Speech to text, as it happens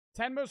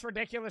10 most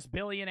ridiculous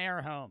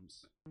billionaire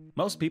homes.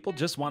 Most people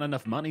just want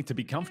enough money to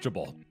be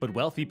comfortable, but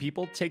wealthy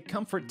people take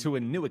comfort to a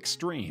new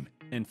extreme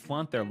and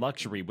flaunt their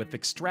luxury with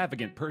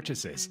extravagant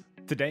purchases.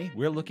 Today,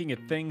 we're looking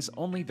at things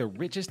only the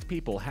richest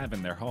people have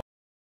in their home.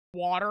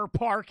 Water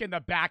park in the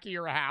back of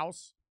your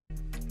house.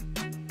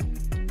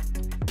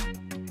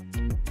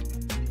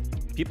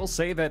 People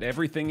say that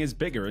everything is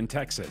bigger in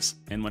Texas,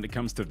 and when it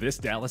comes to this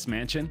Dallas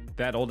mansion,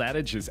 that old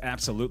adage is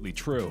absolutely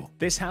true.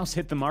 This house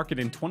hit the market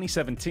in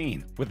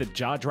 2017 with a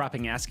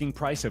jaw-dropping asking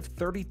price of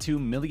 $32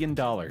 million.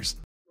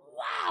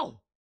 Wow!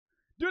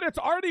 Dude, it's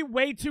already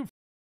way too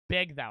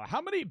big, though.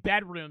 How many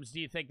bedrooms do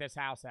you think this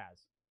house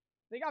has?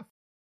 They got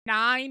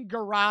 9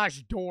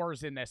 garage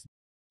doors in this.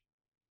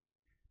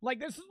 Like,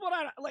 this is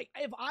what like,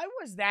 if I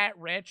was that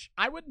rich,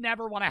 I would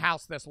never want a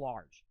house this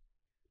large.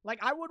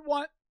 Like, I would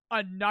want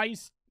a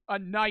nice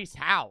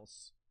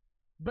house,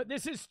 but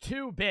this is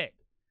too big.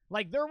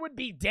 Like, there would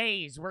be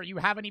days where you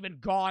haven't even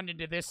gone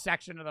into this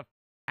section of the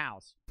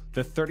house.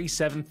 The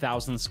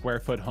 37,000 square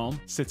foot home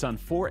sits on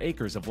 4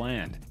 acres of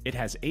land. It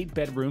has 8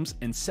 bedrooms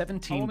and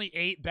 17 only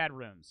 8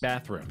 bedrooms.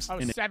 Bathrooms. Oh,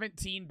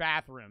 17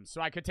 bathrooms.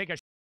 So I could take a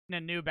in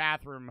a new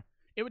bathroom.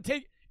 It would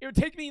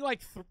take me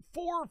like 4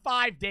 or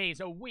 5 days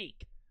a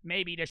week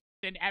maybe to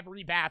in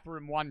every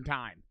bathroom one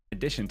time. In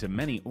addition to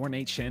many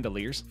ornate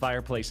chandeliers,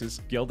 fireplaces,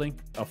 gilding,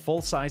 a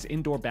full-size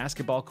indoor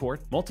basketball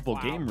court, multiple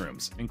game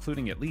rooms,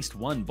 including at least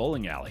 1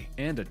 bowling alley,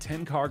 and a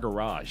 10-car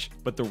garage.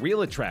 But the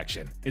real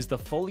attraction is the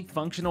fully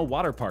functional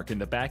water park in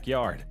the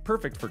backyard,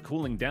 perfect for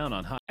cooling down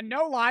on hot.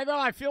 No lie, though,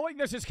 I feel like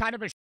this is kind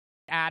of a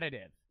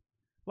additive.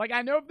 Like,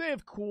 I know if they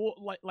have cool,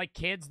 like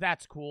kids,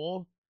 that's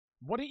cool.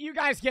 Wouldn't you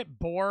guys get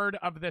bored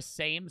of the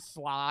same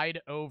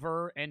slide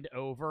over and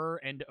over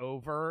and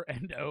over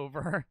and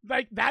over?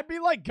 Like, that'd be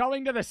like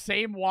going to the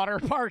same water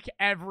park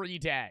every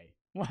day.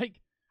 Like,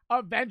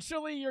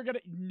 eventually you're gonna...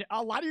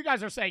 A lot of you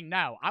guys are saying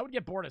no. I would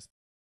get bored as...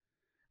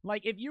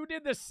 Like, if you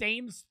did the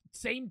same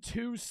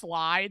 2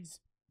 slides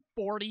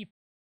 40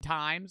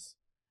 times,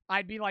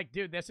 I'd be like,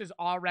 dude, this is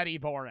already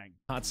boring.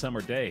 Hot summer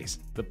days.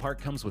 The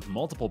park comes with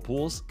multiple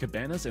pools,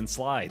 cabanas, and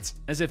slides.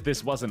 As if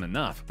this wasn't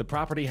enough, the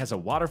property has a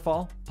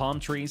waterfall,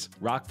 palm trees,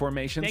 rock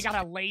formations. They got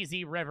a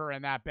lazy river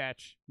in that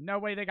bitch. No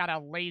way they got a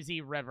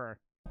lazy river.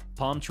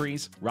 Palm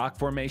trees, rock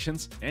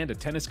formations, and a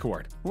tennis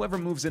court. Whoever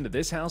moves into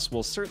this house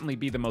will certainly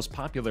be the most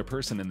popular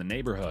person in the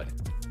neighborhood.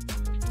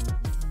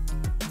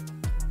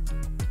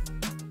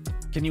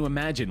 Can you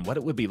imagine what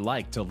it would be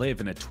like to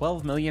live in a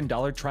 $12 million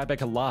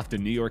Tribeca loft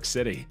in New York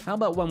City? How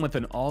about one with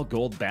an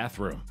all-gold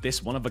bathroom?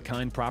 This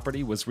one-of-a-kind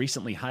property was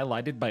recently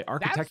highlighted by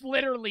architect... That's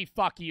literally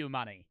fuck you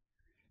money.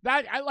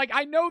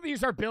 I know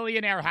these are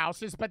billionaire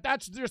houses, but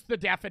that's just the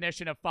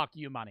definition of fuck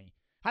you money.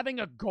 Having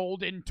a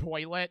golden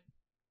toilet.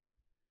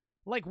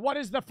 Like, what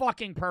is the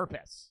fucking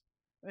purpose?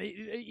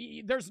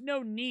 There's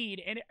no need.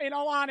 And in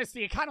all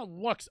honesty, it kind of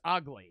looks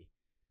ugly.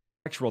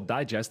 Architectural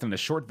Digest in a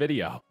short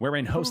video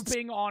wherein host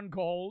Pooping on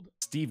gold.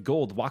 Steve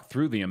Gold walked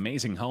through the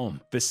amazing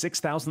home. The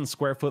 6,000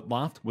 square foot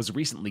loft was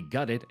recently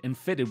gutted and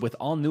fitted with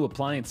all new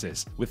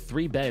appliances, with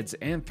 3 beds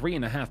and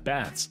 3.5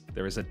 baths.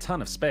 There is a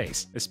ton of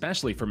space,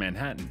 especially for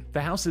Manhattan.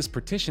 The house is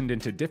partitioned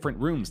into different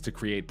rooms to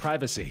create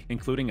privacy,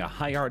 including a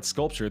high art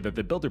sculpture that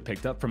the builder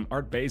picked up from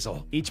Art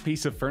Basel. Each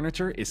piece of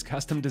furniture is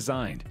custom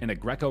designed, and a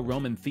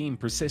Greco-Roman theme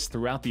persists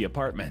throughout the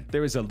apartment.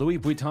 There is a Louis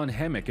Vuitton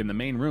hammock in the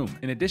main room,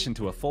 in addition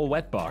to a full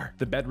wet bar.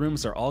 The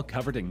bedrooms are all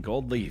covered in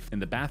gold leaf,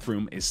 and the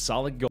bathroom is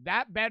solid gold.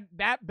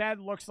 That bed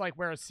looks like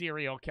where a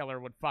serial killer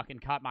would fucking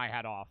cut my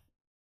head off.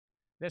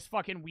 This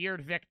fucking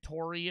weird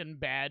Victorian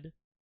bed.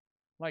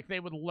 Like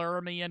they would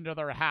lure me into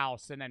their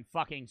house and then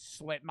fucking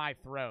slit my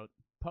throat.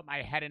 Put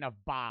my head in a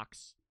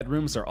box.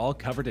 Bedrooms are all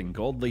covered in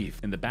gold leaf,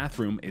 and the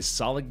bathroom is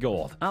solid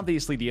gold.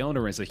 Obviously, the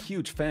owner is a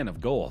huge fan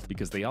of gold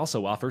because they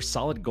also offer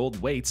solid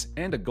gold weights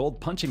and a gold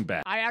punching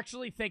bag. I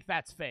actually think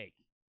that's fake.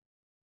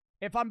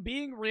 If I'm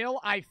being real,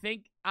 I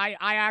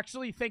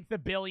actually think the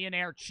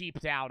billionaire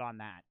cheaped out on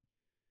that.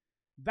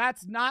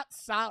 That's not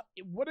solid.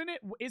 Wouldn't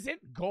it?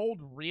 Isn't gold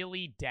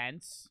really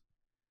dense?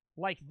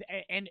 Like,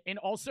 and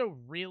also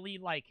really,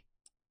 like,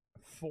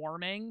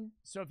 forming?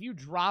 So if you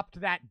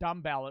dropped that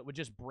dumbbell, it would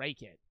just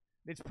break it.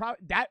 It's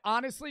probably, that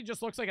honestly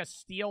just looks like a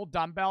steel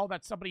dumbbell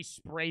that somebody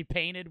spray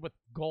painted with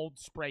gold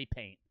spray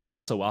paint.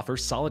 Also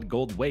offers solid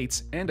gold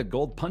weights and a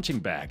gold punching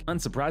bag.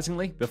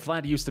 Unsurprisingly, the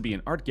flat used to be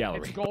an art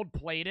gallery. It's gold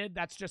plated?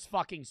 That's just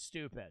fucking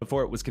stupid.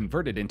 Before it was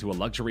converted into a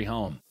luxury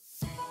home.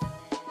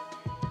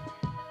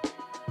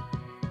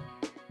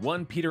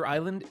 One Peter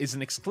Island is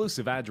an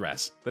exclusive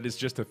address that is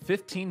just a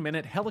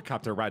 15-minute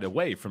helicopter ride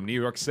away from New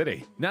York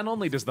City. Not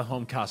only does the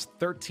home cost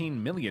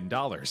 $13 million,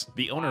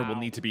 the owner will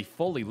need to be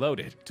fully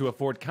loaded to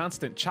afford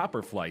constant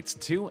chopper flights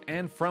to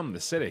and from the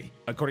city.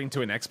 According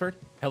to an expert,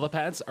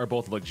 helipads are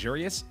both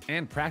luxurious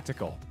and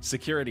practical.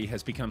 Security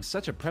has become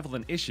such a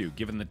prevalent issue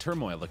given the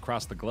turmoil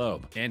across the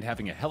globe, and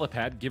having a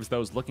helipad gives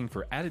those looking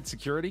for added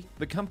security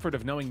the comfort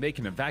of knowing they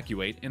can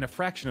evacuate in a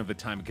fraction of the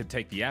time it could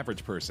take the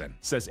average person,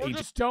 says Or agent.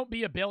 just don't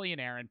be a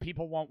billionaire and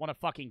people won't want to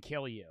fucking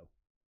kill you.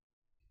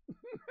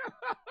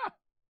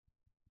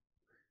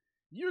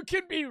 You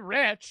can be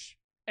rich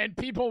and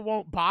people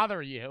won't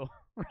bother you,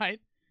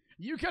 right?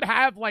 You could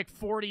have like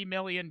 $40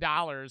 million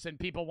and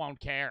people won't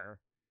care,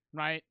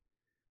 right?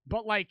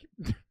 But like,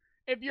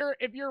 if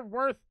you're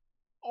worth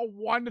a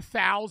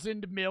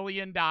 $1,000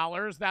 million,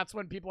 that's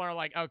when people are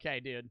like,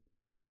 okay, dude.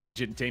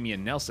 Agent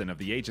Damian Nelson of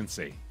the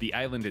agency. The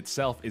island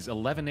itself is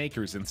 11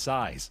 acres in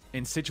size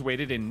and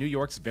situated in New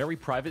York's very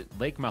private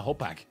Lake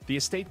Mahopac. The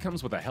estate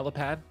comes with a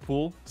helipad,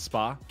 pool,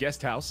 spa,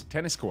 guest house,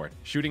 tennis court,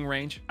 shooting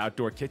range,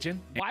 outdoor kitchen.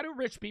 Why do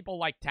rich people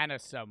like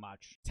tennis so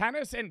much?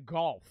 Tennis and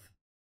golf.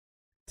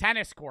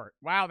 Tennis court.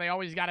 Wow, they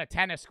always got a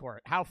tennis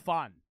court. How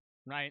fun,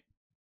 right?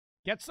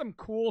 Get some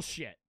cool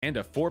shit. And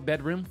a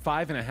 4-bedroom,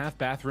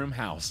 5.5-bathroom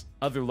house.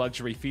 Other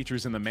luxury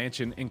features in the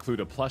mansion include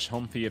a plush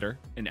home theater,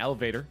 an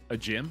elevator, a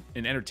gym,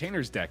 an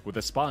entertainer's deck with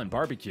a spa and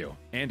barbecue,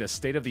 and a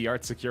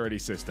state-of-the-art security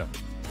system.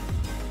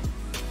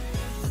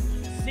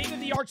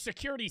 State-of-the-art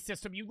security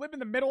system? You live in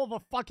the middle of a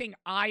fucking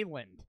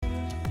island.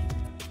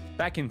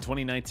 Back in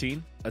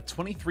 2019, a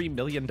 $23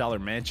 million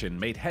mansion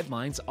made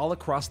headlines all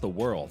across the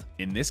world.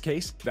 In this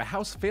case, the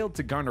house failed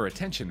to garner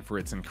attention for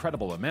its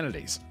incredible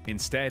amenities.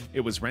 Instead,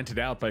 it was rented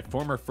out by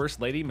former First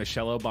Lady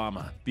Michelle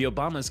Obama. The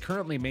Obamas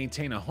currently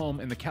maintain a home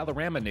in the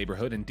Kalorama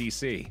neighborhood in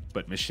D.C.,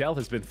 but Michelle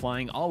has been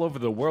flying all over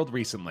the world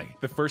recently.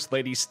 The First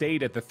Lady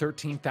stayed at the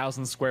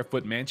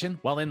 13,000-square-foot mansion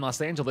while in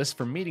Los Angeles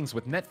for meetings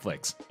with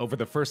Netflix over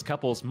the first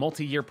couple's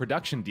multi-year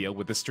production deal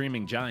with the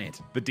streaming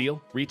giant. The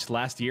deal, reached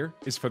last year,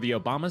 is for the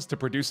Obamas to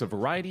produce a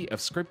variety of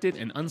scripted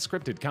and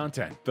unscripted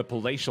content. The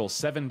palatial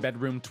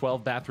 7-bedroom,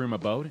 12-bathroom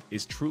abode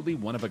is truly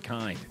one of a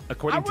kind.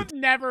 I would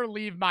never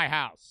leave my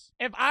house.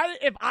 If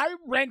I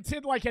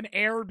rented like an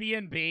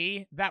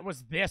Airbnb that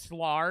was this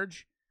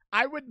large,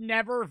 I would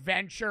never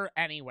venture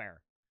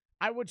anywhere.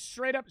 I would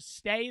straight up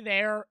stay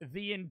there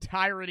the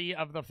entirety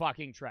of the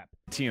fucking trip.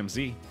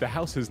 TMZ, the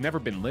house has never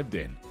been lived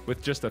in,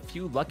 with just a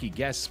few lucky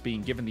guests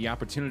being given the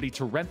opportunity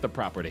to rent the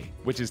property,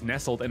 which is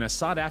nestled in a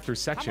sought-after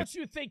section. How much do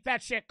you think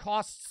that shit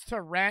costs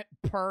to rent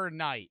per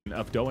night?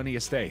 Of Doheny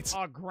Estates.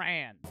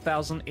 $1,000.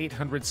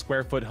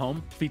 1,800-square-foot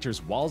home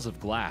features walls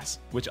of glass,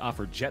 which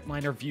offer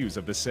jetliner views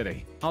of the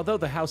city. Although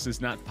the house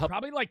is not public,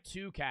 probably like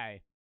 $2K.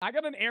 I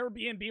got an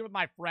Airbnb with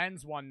my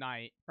friends one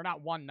night, or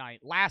not one night,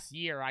 last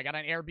year. I got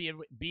an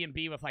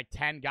Airbnb with like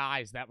 10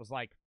 guys that was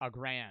like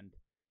 $1,000.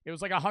 It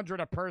was like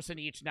 100 a person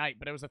each night,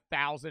 but it was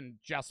 1,000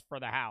 just for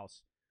the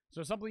house.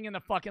 So something in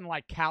the fucking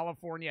like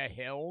California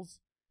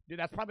hills. Dude,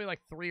 that's probably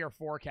like 3 or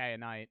 4K a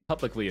night.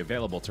 Publicly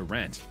available to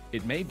rent.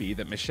 It may be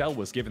that Michelle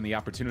was given the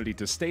opportunity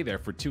to stay there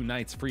for 2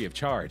 nights free of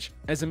charge,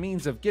 as a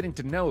means of getting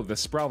to know the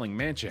sprawling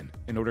mansion,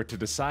 in order to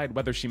decide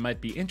whether she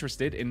might be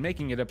interested in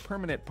making it a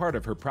permanent part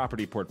of her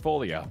property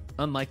portfolio.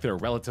 Unlike their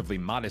relatively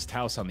modest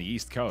house on the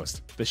East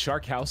Coast, the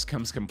Shark House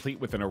comes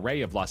complete with an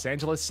array of Los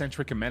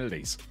Angeles-centric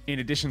amenities. In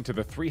addition to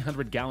the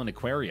 300-gallon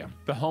aquarium,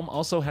 the home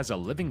also has a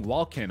living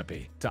wall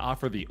canopy to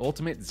offer the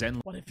ultimate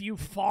zen. What if you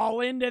fall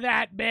into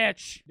that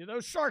bitch? Do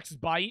those sharks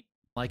bite?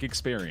 Like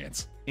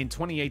experience. In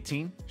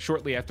 2018,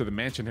 shortly after the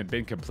mansion had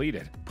been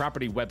completed,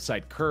 property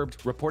website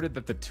Curbed reported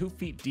that the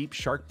 2-feet-deep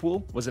shark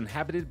pool was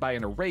inhabited by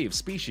an array of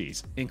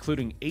species,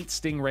 including 8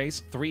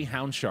 stingrays, 3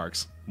 hound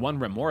sharks, 1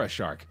 remora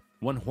shark,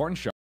 1 horn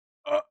shark,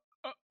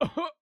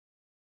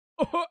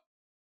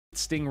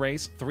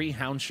 stingrays, 3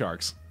 hound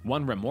sharks,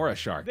 1 remora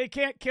shark. They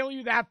can't kill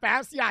you that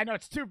fast? Yeah, I know,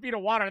 it's 2 feet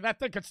of water. That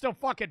thing could still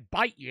fucking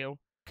bite you.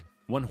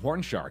 1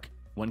 horn shark,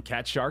 1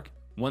 cat shark,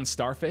 1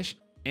 starfish,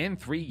 and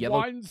 3 yellow...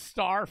 1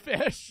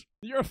 starfish?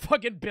 You're a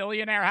fucking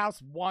billionaire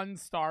house. 1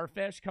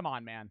 starfish? Come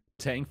on, man.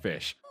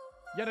 Tangfish.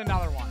 Yet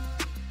another one.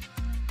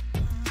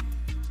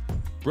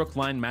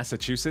 Brookline,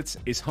 Massachusetts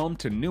is home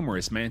to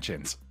numerous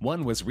mansions.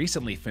 One was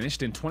recently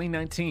finished in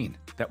 2019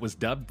 that was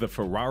dubbed the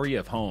Ferrari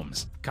of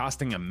homes,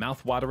 costing a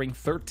mouth-watering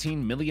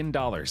 $13 million.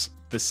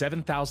 The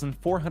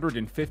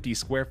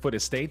 7,450-square-foot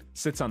estate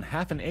sits on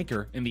half an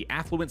acre in the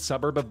affluent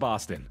suburb of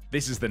Boston.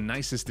 This is the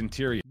nicest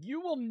interior.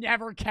 You will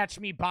never catch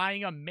me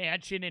buying a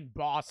mansion in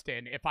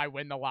Boston if I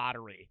win the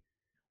lottery.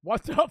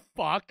 What the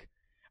fuck?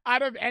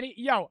 Out of any...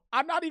 Yo,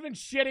 I'm not even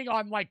shitting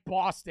on, like,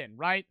 Boston,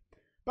 right?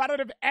 But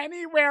out of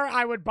anywhere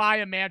I would buy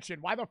a mansion,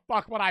 why the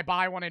fuck would I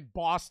buy one in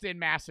Boston,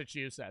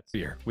 Massachusetts?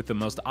 Here, with the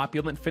most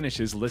opulent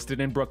finishes listed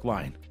in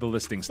Brookline, the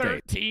listing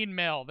states. 13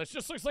 mil. This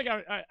just looks like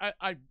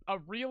a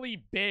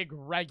really big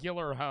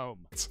regular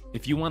home.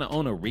 If you want to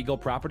own a regal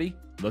property,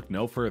 look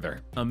no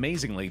further.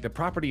 Amazingly, the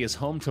property is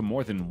home to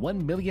more than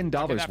 $1 million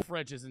that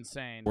fridge is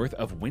insane. Worth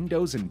of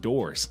windows and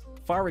doors,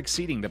 far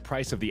exceeding the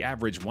price of the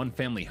average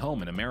one-family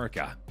home in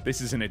America. This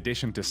is in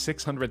addition to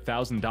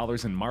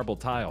 $600,000 in marble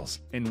tiles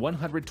and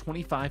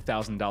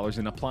 $125,000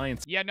 in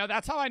appliances. Yeah, no,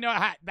 that's how I know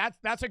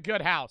that's a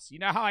good house. You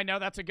know how I know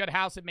that's a good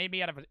house? It made me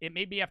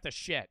have to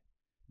shit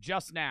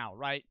just now,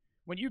 right?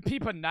 When you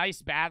peep a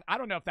nice bath, I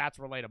don't know if that's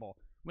relatable.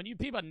 When you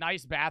peep a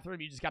nice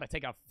bathroom, you just got to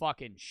take a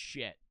fucking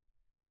shit.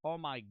 Oh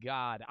my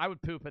God, I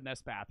would poop in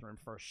this bathroom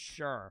for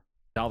sure.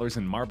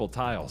 in marble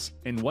tiles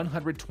and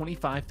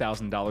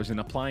 $125,000 in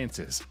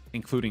appliances,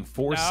 including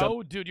four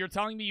No, dude, you're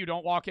telling me you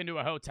don't walk into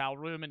a hotel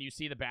room and you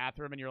see the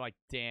bathroom and you're like,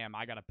 damn,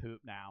 I gotta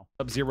poop now.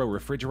 Sub-Zero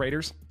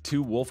refrigerators,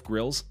 2 Wolf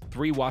grills,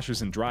 3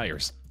 washers and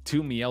dryers,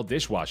 2 Miele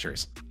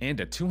dishwashers,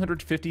 and a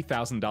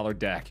 $250,000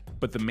 deck.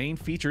 But the main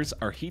features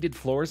are heated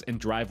floors and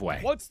driveway.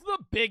 What's the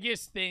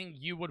biggest thing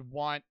you would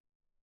want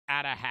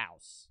at a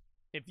house?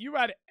 If you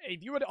had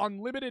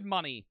unlimited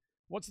money,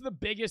 what's the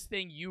biggest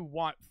thing you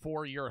want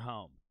for your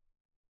home?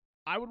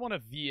 I would want a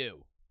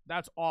view.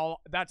 That's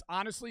all. That's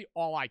honestly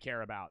all I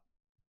care about.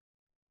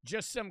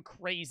 Just some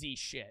crazy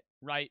shit,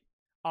 right?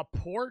 A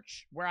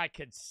porch where I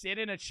could sit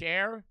in a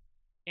chair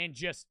and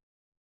just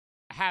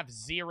have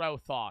zero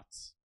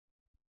thoughts.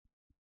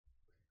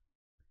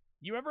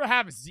 You ever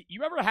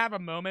have a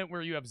moment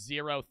where you have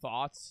zero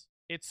thoughts?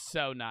 It's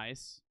so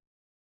nice.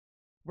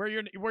 Where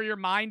your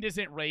mind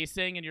isn't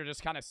racing and you're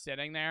just kind of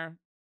sitting there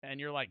and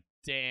you're like,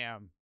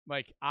 damn,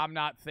 like I'm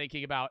not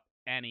thinking about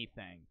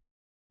anything.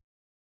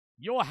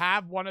 You'll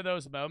have one of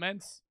those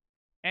moments,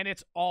 and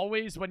it's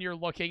always when you're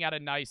looking at a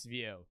nice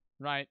view,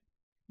 right?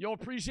 You'll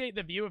appreciate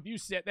the view if you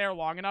sit there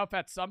long enough.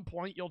 At some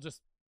point, you'll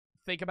just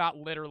think about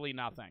literally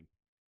nothing,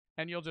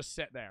 and you'll just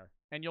sit there,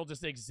 and you'll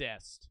just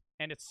exist,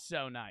 and it's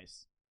so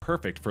nice.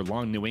 Perfect for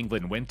long New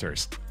England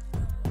winters.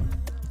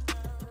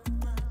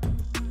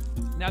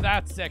 Now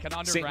that's sick, an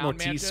underground St.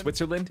 Moritz, mansion.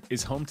 Switzerland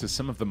is home to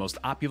some of the most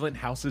opulent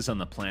houses on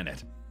the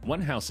planet.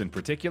 One house in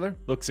particular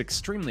looks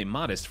extremely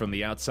modest from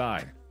the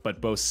outside, but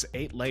boasts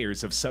 8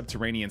 layers of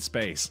subterranean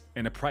space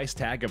and a price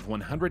tag of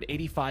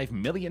 $185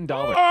 million.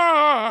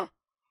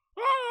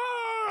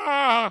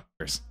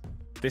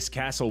 This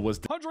castle was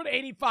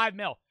 185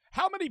 mil.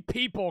 How many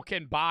people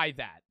can buy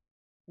that?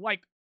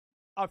 Like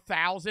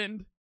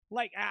 1,000?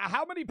 Like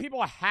how many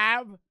people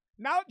have,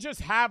 not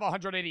just have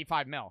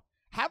 185 mil,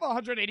 have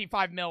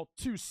 185 mil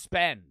to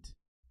spend?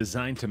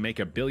 designed to make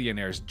a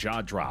billionaire's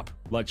jaw drop.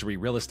 Luxury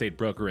real estate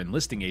broker and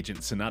listing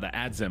agent Sonata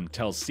Adzem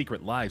tells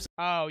Secret Lives.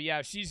 Oh,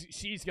 yeah,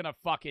 she's gonna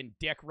fucking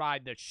dick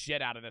ride the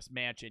shit out of this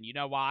mansion. You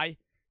know why?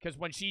 Because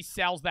when she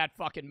sells that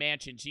fucking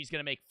mansion, she's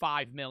gonna make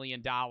 $5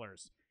 million.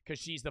 Because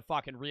she's the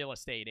fucking real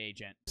estate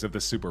agent. Of the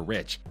super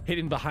rich.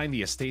 Hidden behind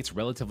the estate's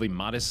relatively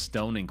modest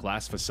stone and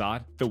glass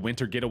facade, the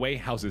Winter Getaway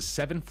houses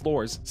 7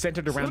 floors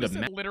centered around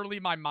literally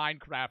my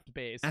Minecraft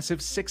base. Massive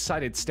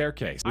 6-sided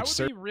staircase. I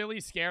would be really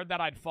scared that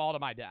I'd fall to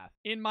my death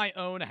in my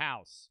own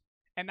house.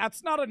 And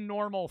that's not a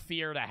normal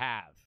fear to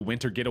have.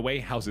 Winter Getaway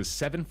houses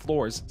 7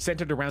 floors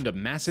centered around a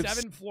massive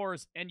 7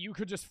 floors, and you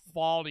could just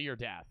fall to your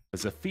death.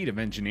 As a feat of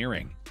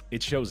engineering.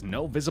 It shows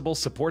no visible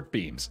support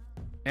beams.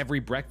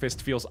 Every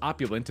breakfast feels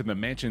opulent in the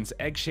mansion's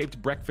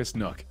egg-shaped breakfast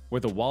nook, where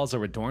the walls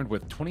are adorned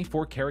with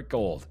 24-karat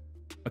gold.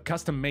 A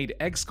custom-made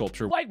egg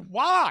sculpture. Like,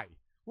 why?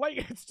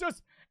 Like, it's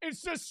just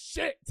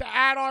shit to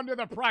add on to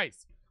the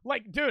price.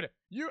 Like, dude,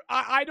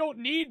 I don't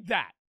need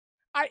that.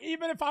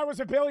 Even if I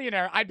was a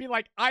billionaire, I'd be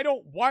like, I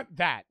don't want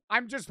that.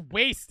 I'm just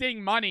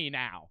wasting money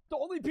now. The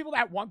only people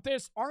that want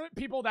this aren't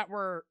people that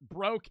were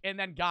broke and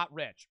then got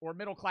rich, or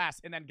middle class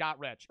and then got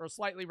rich, or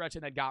slightly rich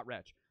and then got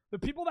rich. The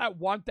people that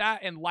want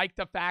that and like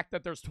the fact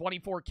that there's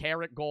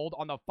 24-karat gold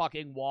on the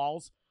fucking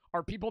walls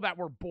are people that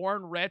were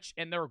born rich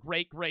and their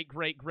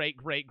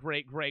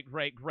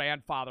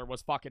great-great-great-great-great-great-great-great-grandfather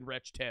was fucking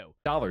rich too.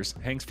 Dollars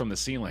hangs from the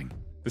ceiling.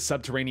 The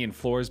subterranean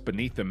floors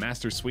beneath the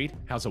master suite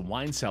house a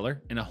wine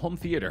cellar and a home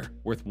theater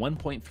worth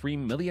 $1.3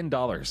 million.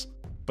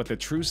 But the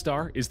true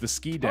star is the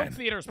ski den. Home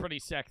theater's pretty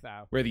sick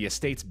though. Where the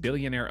estate's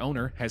billionaire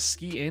owner has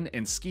ski-in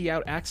and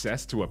ski-out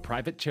access to a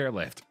private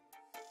chairlift.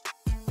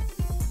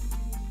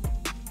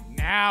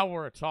 Now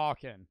we're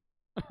talking.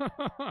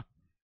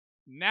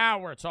 Now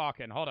we're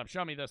talking. Hold up.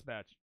 Show me this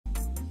bitch.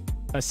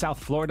 A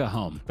South Florida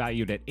home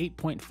valued at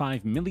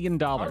 $8.5 million.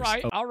 All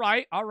right.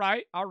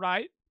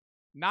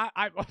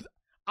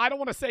 I don't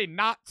want to say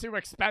not too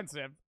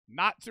expensive.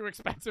 Not too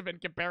expensive in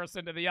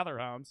comparison to the other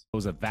homes.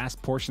 Owes a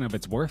vast portion of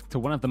its worth to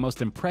one of the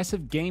most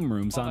impressive game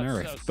rooms on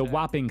Earth. The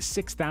whopping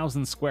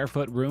 6,000 square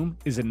foot room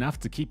is enough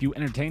to keep you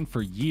entertained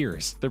for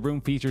years. The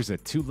room features a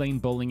 2-lane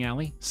bowling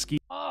alley,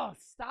 Oh,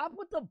 stop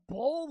with the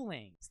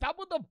bowling. Stop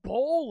with the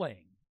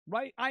bowling.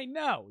 Right? I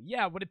know.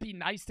 Yeah, would it be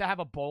nice to have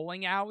a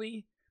bowling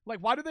alley? Like,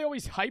 why do they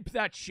always hype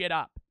that shit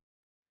up?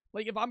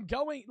 Like, if I'm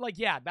going, like,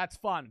 yeah, that's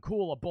fun.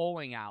 Cool, a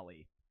bowling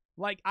alley.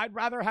 Like, I'd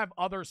rather have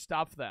other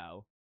stuff,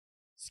 though.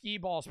 Skee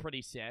ball's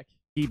pretty sick.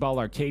 Skee ball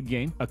arcade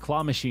game, a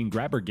claw machine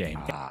grabber game.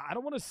 I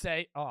don't want to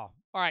say. Oh, all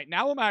right.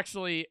 Now I'm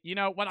actually. You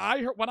know, when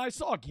I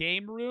saw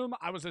game room,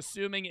 I was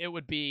assuming it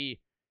would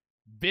be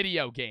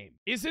video game.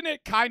 Isn't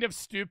it kind of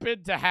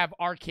stupid to have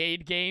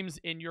arcade games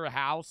in your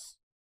house,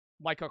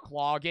 like a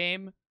claw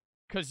game,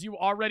 because you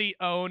already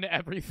own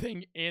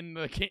everything in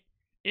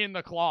in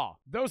the claw.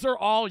 Those are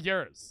all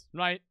yours,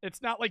 right?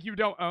 It's not like you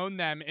don't own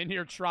them and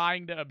you're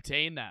trying to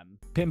obtain them.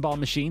 Pinball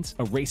machines,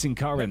 a racing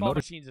car and Pinball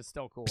machines is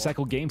still cool.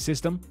 motorcycle game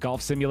system,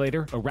 golf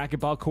simulator, a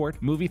racquetball court,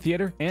 movie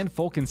theater, and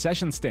full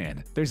concession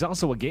stand. There's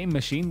also a game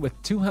machine with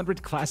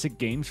 200 classic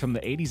games from the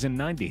 80s and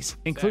 90s,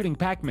 including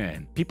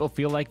Pac-Man. People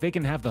feel like they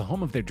can have the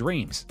home of their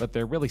dreams, but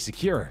they're really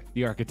secure,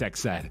 the architect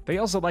said. They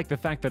also like the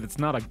fact that it's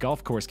not a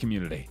golf course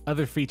community.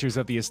 Other features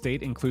of the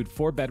estate include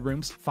 4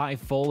 bedrooms, 5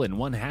 full and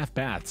 1 half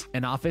baths,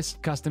 an office,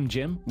 custom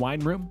gym, wine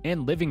room,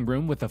 and living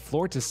room with a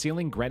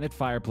floor-to-ceiling granite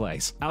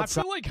fireplace.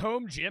 Outside, I feel like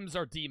home gyms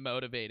are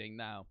demotivating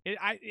now.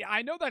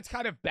 I know that's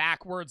kind of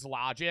backwards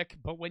logic,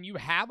 but when you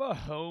have a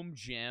home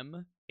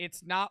gym,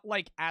 it's not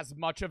like as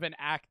much of an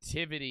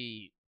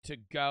activity to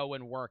go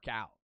and work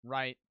out,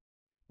 right?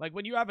 Like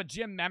when you have a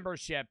gym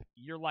membership,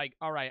 you're like,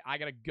 all right, I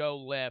gotta go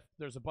lift.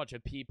 There's a bunch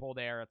of people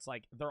there. It's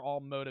like they're all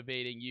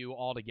motivating you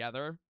all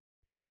together.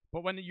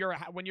 But when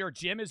your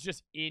gym is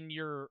just in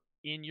your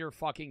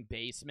fucking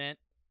basement,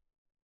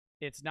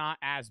 it's not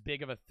as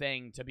big of a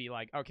thing to be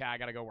like, okay, I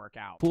gotta go work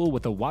out. pool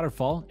with a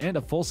waterfall and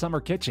a full summer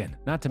kitchen,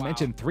 not to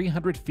mention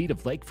 300 feet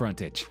of lake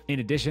frontage. In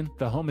addition,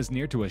 the home is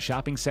near to a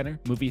shopping center,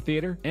 movie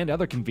theater, and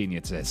other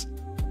conveniences.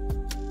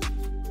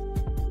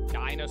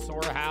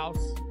 Dinosaur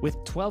house.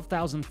 With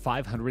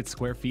 12,500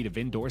 square feet of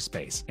indoor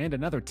space and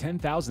another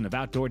 10,000 of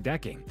outdoor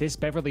decking, this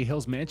Beverly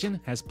Hills mansion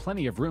has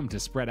plenty of room to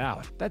spread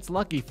out. That's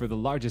lucky for the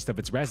largest of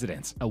its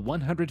residents, a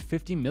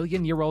 150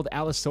 million-year-old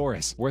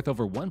Allosaurus worth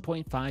over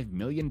 $1.5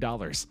 million.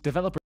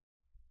 Developer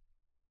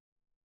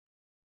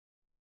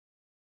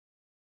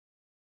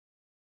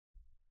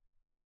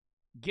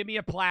Give me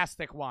a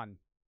plastic one.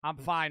 I'm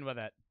fine with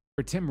it.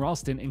 Tim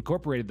Ralston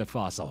incorporated the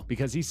fossil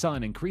because he saw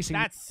an increasing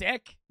That's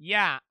sick?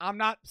 Yeah, I'm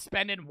not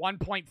spending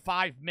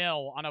 1.5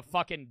 mil on a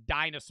fucking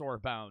dinosaur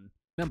bone.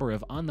 number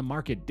of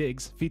on-the-market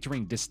digs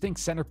featuring distinct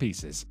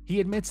centerpieces. He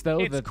admits, though,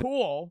 It's that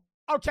cool.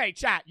 Okay,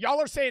 chat, y'all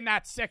are saying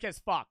that's sick as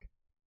fuck.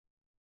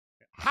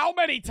 How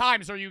many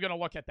times are you going to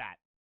look at that?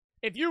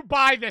 If you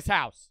buy this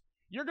house,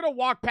 you're going to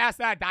walk past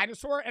that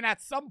dinosaur, and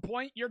at some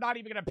point, you're not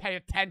even going to pay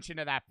attention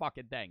to that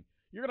fucking thing.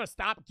 You're going to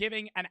stop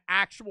giving an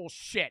actual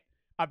shit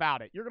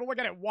about it. You're going to look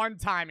at it one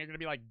time, you're going to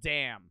be like,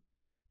 damn,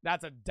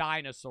 that's a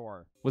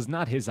dinosaur. was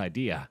not his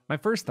idea. My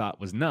first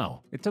thought was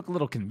no. It took a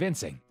little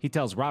convincing, he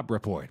tells Rob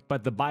Report.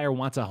 But the buyer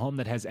wants a home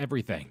that has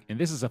everything, and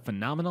this is a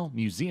phenomenal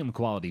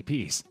museum-quality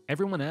piece.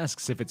 Everyone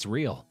asks if it's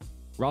real.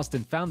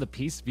 Ralston found the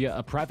piece via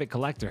a private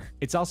collector.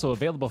 It's also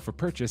available for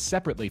purchase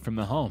separately from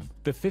the home.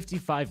 The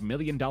 $55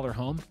 million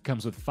home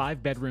comes with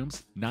 5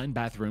 bedrooms, 9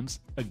 bathrooms,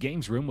 a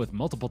games room with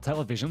multiple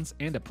televisions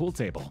and a pool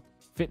table,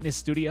 fitness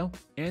studio,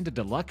 and a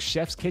deluxe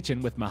chef's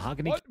kitchen with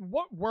mahogany.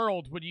 What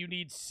world would you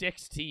need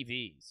 6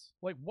 TVs?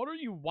 Like, what are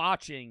you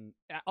watching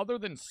other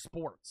than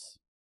sports?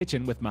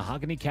 Kitchen with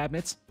mahogany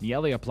cabinets,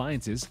 Miele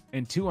appliances,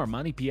 and 2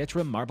 Armani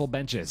Pietra marble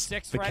benches.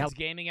 6 friends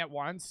gaming at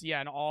once? Yeah,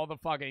 and all the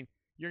fucking...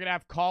 You're going to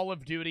have Call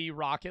of Duty,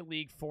 Rocket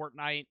League,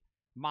 Fortnite,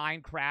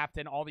 Minecraft,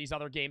 and all these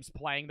other games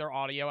playing their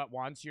audio at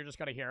once. You're just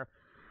going to hear...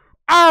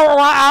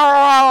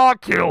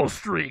 Kill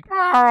streak.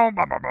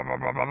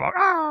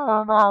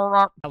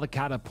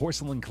 Alicata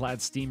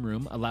porcelain-clad steam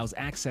room allows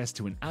access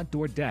to an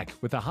outdoor deck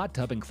with a hot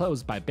tub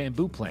enclosed by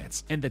bamboo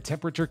plants, and the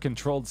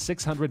temperature-controlled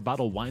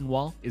 600-bottle wine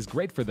wall is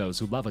great for those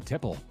who love a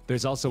tipple.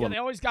 There's also they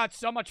always got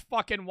so much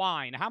fucking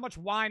wine. How much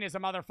wine is a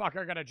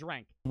motherfucker gonna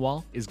drink?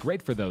 Wall is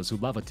great for those who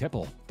love a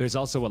tipple. There's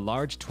also a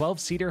large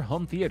 12-seater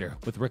home theater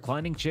with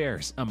reclining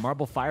chairs, a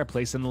marble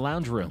fireplace in the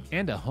lounge room,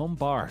 and a home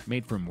bar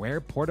made from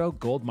rare Porto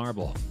gold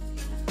marble.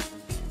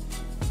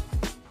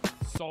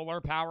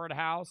 Solar-powered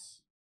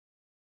house.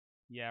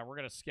 Yeah, we're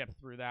going to skip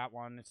through that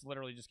one. It's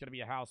literally just going to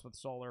be a house with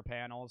solar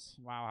panels.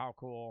 Wow, how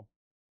cool.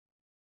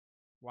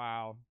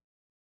 Wow.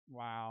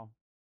 Wow.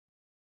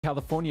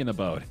 Californian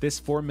abode.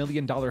 This $4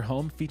 million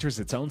home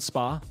features its own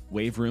spa,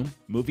 wave room,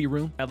 movie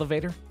room,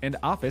 elevator, and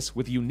office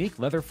with unique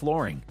leather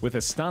flooring, with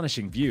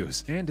astonishing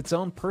views, and its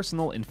own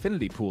personal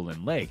infinity pool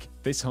and lake.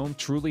 This home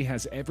truly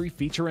has every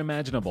feature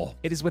imaginable.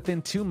 It is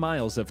within 2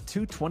 miles of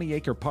 2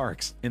 20-acre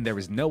parks, and there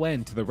is no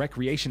end to the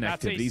recreation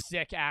activities. That's a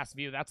sick-ass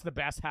view. That's the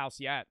best house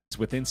yet. It's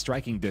within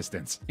striking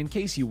distance. In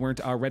case you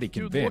weren't already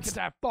convinced. Dude, look at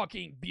that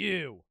fucking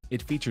view.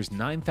 It features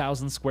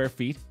 9,000 square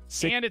feet,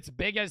 and it's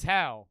big as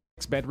hell.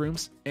 6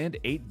 bedrooms, and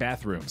 8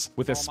 bathrooms.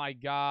 With a my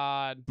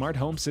God. smart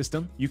home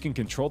system, you can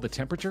control the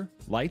temperature,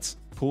 lights,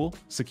 pool,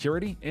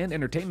 security, and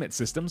entertainment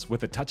systems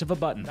with a touch of a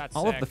button. That's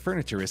All sick. of the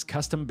furniture is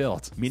custom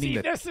built, meaning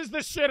that this is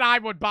the shit I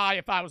would buy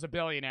if I was a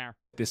billionaire.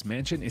 this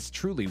mansion is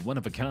truly one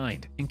of a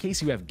kind. In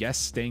case you have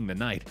guests staying the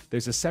night,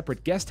 there's a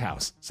separate guest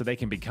house so they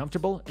can be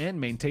comfortable and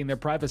maintain their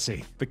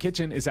privacy. The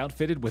kitchen is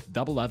outfitted with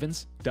double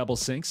ovens, double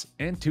sinks,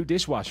 and 2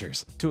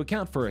 dishwashers to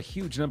account for a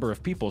huge number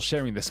of people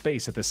sharing the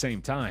space at the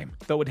same time.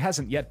 Though it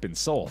hasn't yet been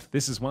sold,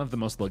 this is one of the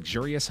most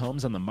luxurious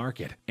homes on the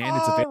market, and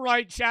it's All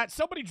right, chat.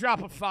 Somebody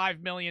drop a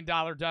 $5 million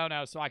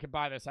dono so I can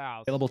buy this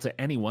house. available to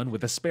anyone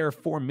with a spare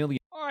 $4 million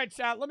All right,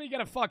 chat. Let me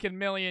get a fucking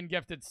million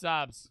gifted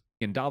subs.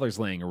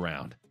 laying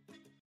around.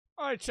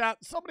 All right, chat.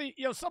 Somebody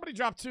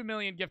drop 2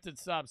 million gifted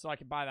subs so I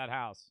can buy that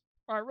house.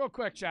 All right, real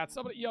quick, chat.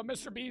 Somebody, yo,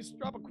 Mr. Beast,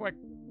 drop a quick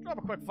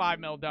 5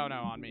 mil dono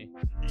on me.